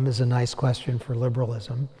problem is a nice question for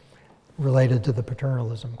liberalism related to the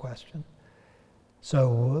paternalism question.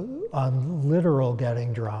 So on literal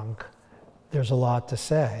getting drunk, there's a lot to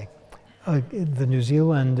say. The New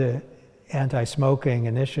Zealand anti-smoking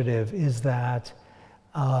initiative is that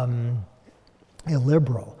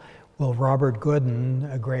illiberal. Well, Robert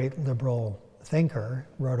Gooden, a great liberal thinker,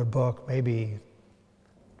 wrote a book maybe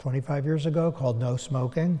 25 years ago called No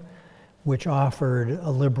Smoking, which offered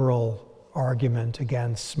a liberal argument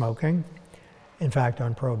against smoking, in fact,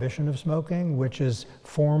 on prohibition of smoking, which is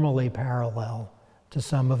formally parallel to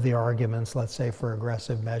some of the arguments, let's say, for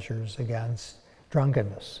aggressive measures against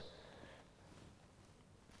drunkenness.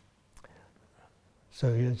 So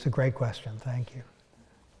it's a great question, thank you.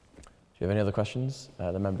 Do you have any other questions?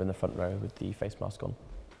 The member in the front row with the face mask on.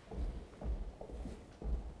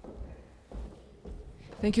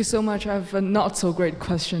 Thank you so much. I have a not so great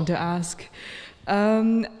question to ask.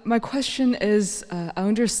 My question is, I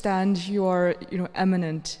understand you are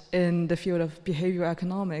eminent in the field of behavioral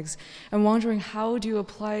economics. I'm wondering, how do you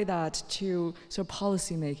apply that to sort of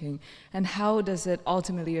policy making, and how does it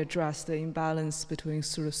ultimately address the imbalance between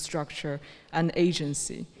sort of structure and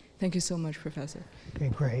agency? Thank you so much, Professor. Okay,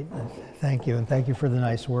 great. Thank you, and thank you for the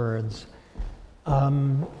nice words.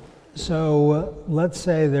 So let's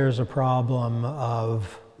say there's a problem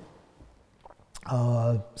of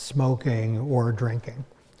smoking or drinking.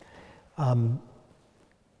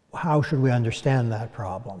 How should we understand that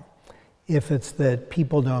problem? If it's that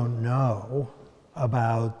people don't know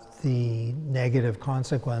about the negative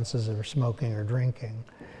consequences of smoking or drinking,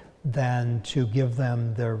 then to give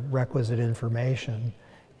them the requisite information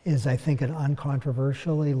is, I think, an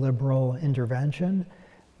uncontroversially liberal intervention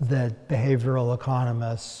that behavioral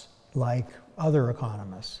economists, like other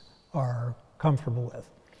economists, are comfortable with.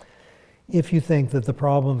 If you think that the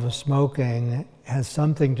problem of smoking has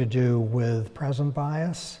something to do with present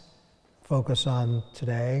bias, focus on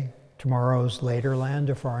today, tomorrow's later land,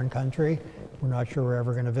 a foreign country, we're not sure we're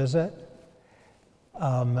ever going to visit,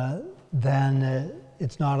 then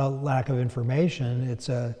it's not a lack of information, it's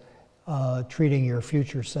treating your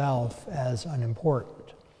future self as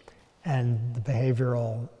unimportant. And the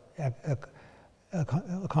behavioral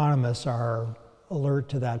economists are alert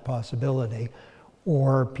to that possibility.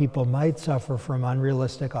 Or people might suffer from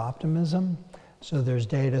unrealistic optimism. So there's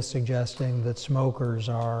data suggesting that smokers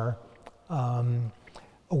are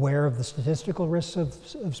aware of the statistical risks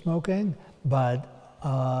of smoking, but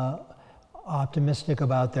optimistic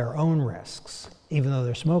about their own risks, even though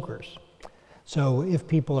they're smokers. So if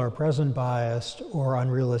people are present biased or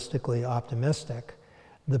unrealistically optimistic,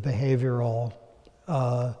 the behavioral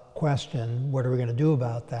question, what are we going to do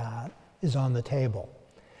about that, is on the table.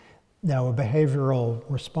 Now, a behavioral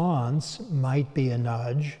response might be a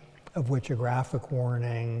nudge, of which a graphic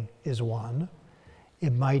warning is one.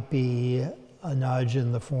 It might be a nudge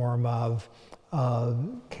in the form of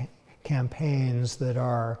campaigns that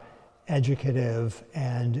are educative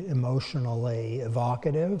and emotionally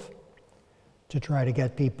evocative to try to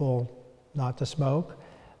get people not to smoke.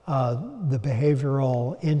 The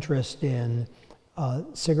behavioral interest in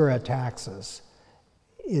cigarette taxes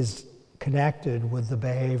is connected with the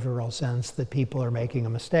behavioral sense that people are making a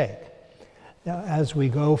mistake. Now, as we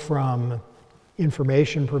go from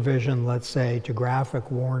information provision, let's say, to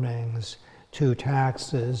graphic warnings, to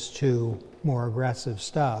taxes, to more aggressive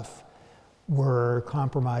stuff, we're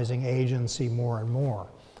compromising agency more and more.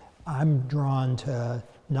 I'm drawn to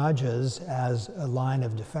nudges as a line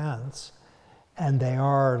of defense, and they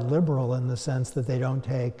are liberal in the sense that they don't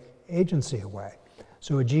take agency away.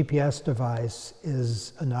 So a GPS device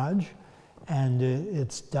is a nudge, and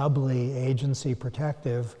it's doubly agency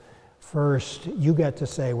protective. First, you get to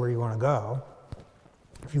say where you want to go.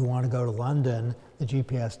 If you want to go to London, the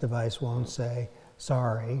GPS device won't say,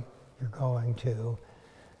 sorry, you're going to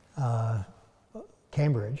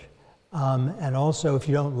Cambridge. And also, if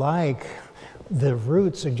you don't like the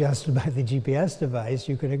route suggested by the GPS device,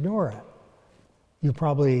 you can ignore it. You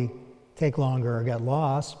probably take longer or get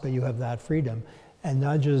lost, but you have that freedom. And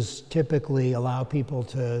nudges typically allow people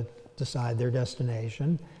to decide their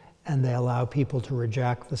destination, and they allow people to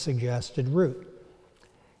reject the suggested route.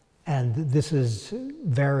 And this is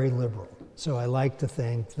very liberal. So I like to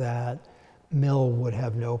think that Mill would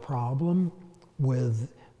have no problem with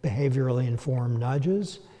behaviorally informed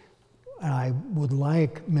nudges. And I would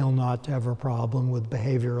like Mill not to have a problem with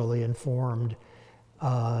behaviorally informed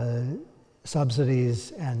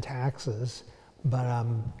subsidies and taxes, but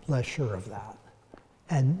I'm less sure of that.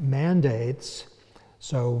 And mandates,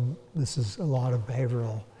 so this is a lot of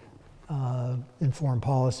behavioral informed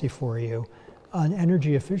policy for you. An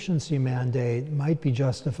energy efficiency mandate might be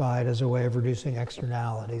justified as a way of reducing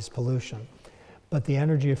externalities, pollution. But the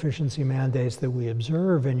energy efficiency mandates that we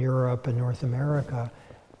observe in Europe and North America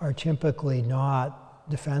are typically not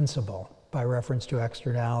defensible by reference to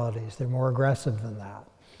externalities. They're more aggressive than that.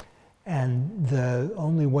 And the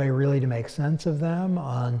only way really to make sense of them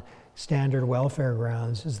on standard welfare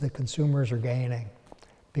grounds is that consumers are gaining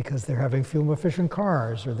because they're having fuel-efficient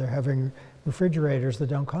cars or they're having refrigerators that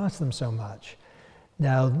don't cost them so much.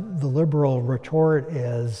 Now, the liberal retort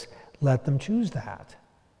is, let them choose that.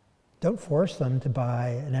 Don't force them to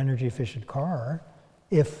buy an energy-efficient car.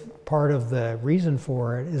 If part of the reason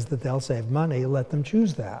for it is that they'll save money, let them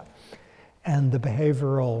choose that. And the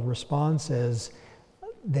behavioral response is,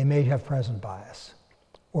 they may have present bias,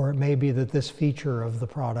 or it may be that this feature of the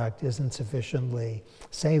product isn't sufficiently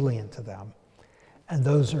salient to them. And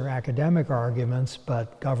those are academic arguments,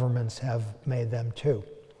 but governments have made them too.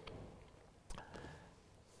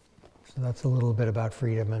 So that's a little bit about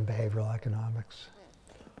freedom and behavioral economics.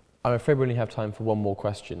 I'm afraid we only have time for one more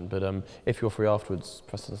question, but if you're free afterwards,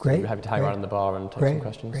 Professor Sunstein, we're happy to hang around in the bar and take some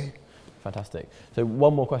questions. Great. Fantastic. So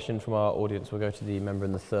one more question from our audience. We'll go to the member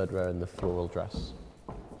in the third row in the floral dress.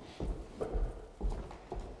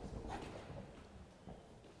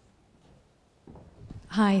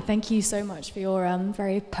 Hi, thank you so much for your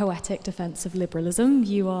very poetic defense of liberalism.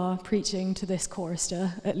 You are preaching to this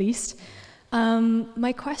chorister, at least.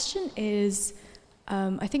 My question is,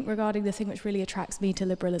 I think regarding the thing which really attracts me to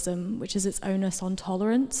liberalism, which is its onus on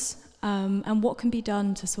tolerance, and what can be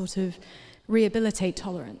done to sort of rehabilitate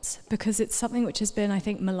tolerance, because it's something which has been, I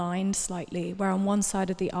think, maligned slightly, where on one side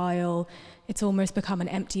of the aisle, it's almost become an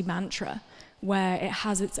empty mantra, where it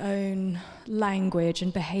has its own language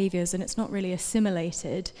and behaviors and it's not really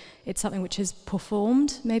assimilated. It's something which is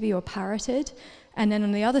performed, maybe, or parroted. And then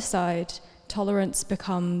on the other side, tolerance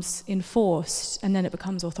becomes enforced and then it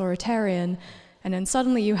becomes authoritarian. And then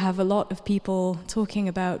suddenly you have a lot of people talking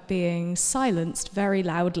about being silenced very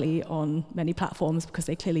loudly on many platforms because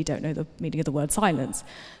they clearly don't know the meaning of the word silence.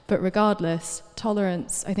 But regardless,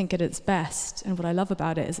 tolerance, I think at its best, and what I love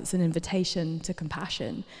about it is it's an invitation to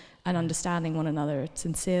compassion and understanding one another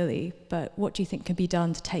sincerely. But what do you think can be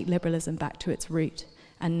done to take liberalism back to its root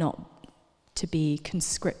and not to be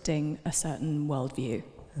conscripting a certain worldview?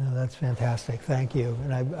 Oh, that's fantastic, thank you.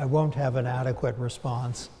 And I won't have an adequate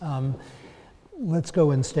response. Let's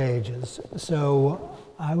go in stages. So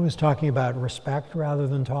I was talking about respect rather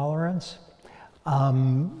than tolerance,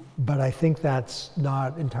 but I think that's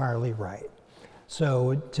not entirely right.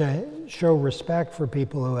 So to show respect for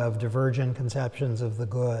people who have divergent conceptions of the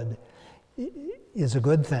good is a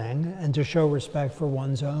good thing, and to show respect for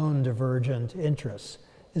one's own divergent interests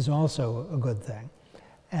is also a good thing.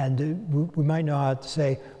 And we might not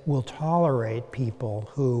say we'll tolerate people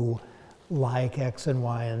who like X and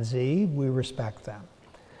Y and Z, we respect them.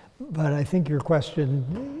 But I think your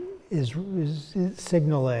question is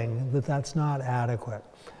signaling that that's not adequate,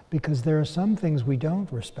 because there are some things we don't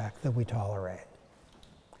respect that we tolerate.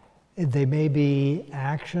 They may be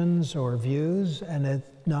actions or views, and it's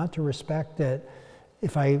not to respect it.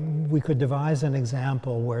 If we could devise an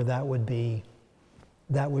example where that would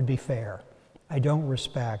be fair. I don't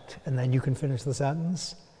respect, and then you can finish the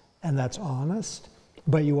sentence, and that's honest,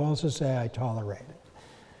 but you also say I tolerate it.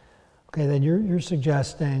 Okay, then you're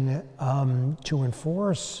suggesting to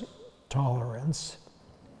enforce tolerance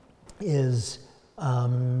is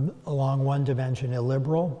along one dimension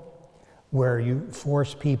illiberal, where you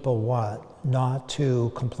force people what? Not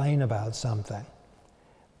to complain about something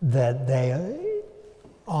that they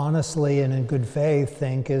honestly and in good faith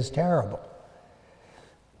think is terrible.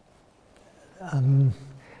 I'm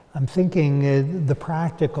thinking the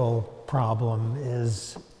practical problem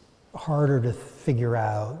is harder to figure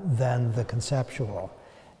out than the conceptual.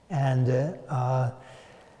 And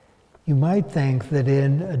you might think that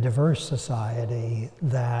in a diverse society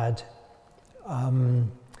that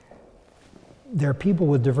there are people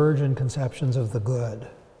with divergent conceptions of the good,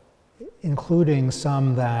 including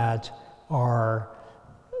some that are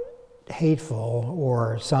hateful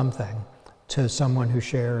or something to someone who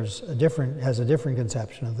has a different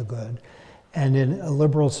conception of the good. And in a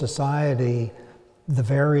liberal society, the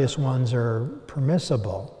various ones are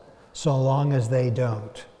permissible so long as they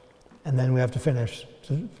don't. And then we have to finish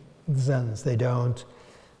the sentence. They don't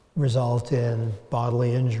result in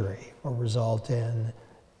bodily injury or result in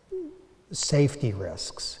safety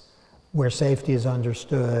risks, where safety is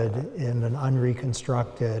understood in an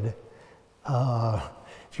unreconstructed,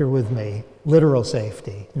 if you're with me, literal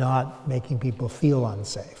safety, not making people feel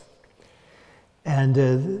unsafe.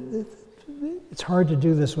 And it's hard to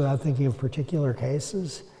do this without thinking of particular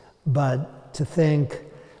cases, but to think,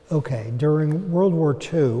 okay, during World War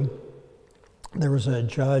II, there was a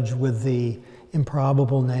judge with the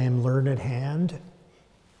improbable name Learned Hand.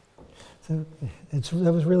 So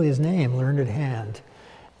that was really his name, Learned Hand.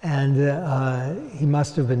 And he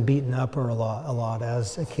must have been beaten up a lot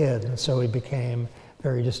as a kid, and so he became a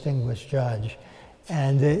very distinguished judge.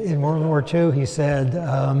 And in World War II, he said,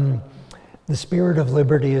 the spirit of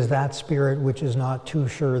liberty is that spirit which is not too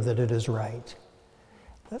sure that it is right.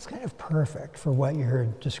 That's kind of perfect for what you're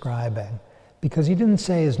describing, because he didn't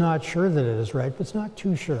say is not sure that it is right, but it's not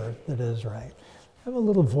too sure that it is right. Have a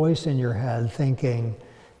little voice in your head thinking,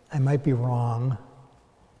 I might be wrong,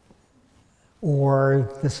 or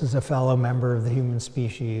this is a fellow member of the human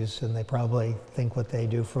species and they probably think what they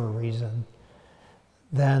do for a reason.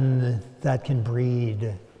 Then that can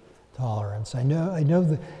breed tolerance. I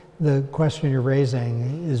know the question you're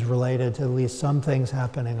raising is related to at least some things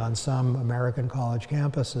happening on some American college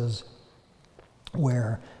campuses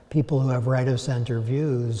where people who have right-of-center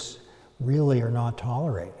views really are not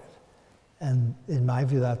tolerated. And in my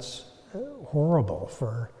view, that's horrible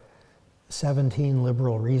for 17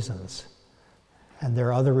 liberal reasons. And there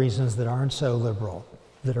are other reasons that aren't so liberal,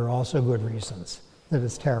 that are also good reasons, that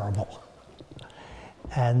it's terrible.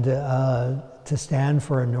 And to stand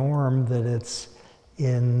for a norm that it's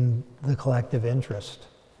in the collective interest.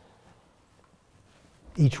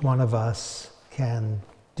 Each one of us can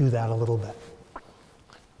do that a little bit.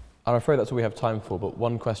 I'm afraid that's all we have time for, but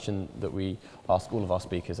one question that we ask all of our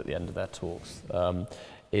speakers at the end of their talks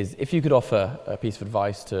is if you could offer a piece of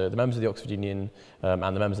advice to the members of the Oxford Union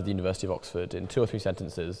and the members of the University of Oxford in 2 or 3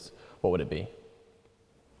 sentences, what would it be?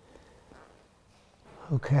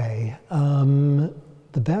 Okay.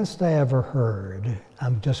 The best I ever heard,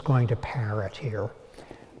 I'm just going to parrot here,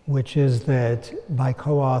 which is that my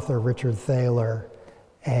co-author, Richard Thaler,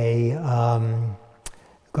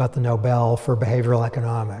 got the Nobel for behavioral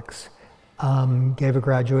economics, gave a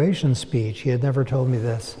graduation speech, he had never told me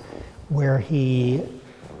this, where he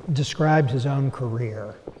described his own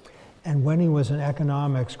career. And when he was an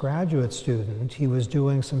economics graduate student, he was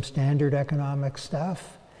doing some standard economic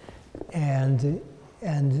stuff, and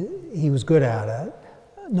he was good at it.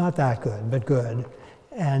 Not that good, but good.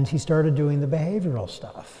 And he started doing the behavioral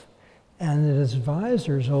stuff. And his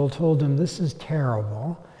advisors all told him, this is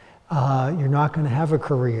terrible. You're not going to have a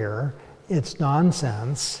career. It's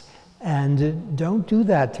nonsense. And don't do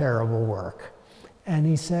that terrible work. And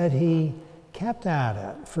he said he kept at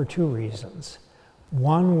it for 2 reasons.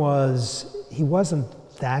 One was he wasn't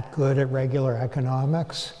that good at regular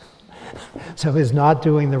economics. So his not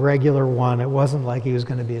doing the regular one, it wasn't like he was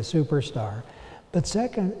going to be a superstar. But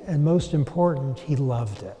second, and most important, he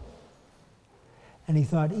loved it. And he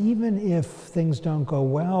thought, even if things don't go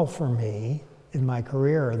well for me in my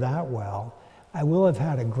career or that well, I will have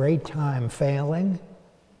had a great time failing.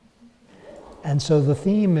 And so the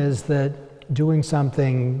theme is that doing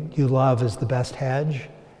something you love is the best hedge,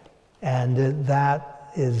 and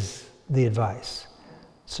that is the advice.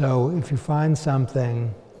 So if you find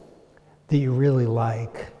something that you really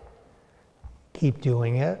like, keep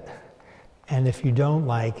doing it. And if you don't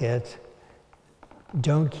like it,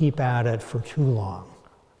 don't keep at it for too long.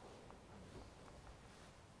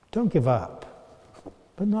 Don't give up,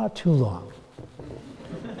 but not too long.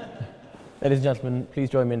 Ladies and gentlemen, please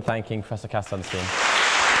join me in thanking Professor Cass Sunstein.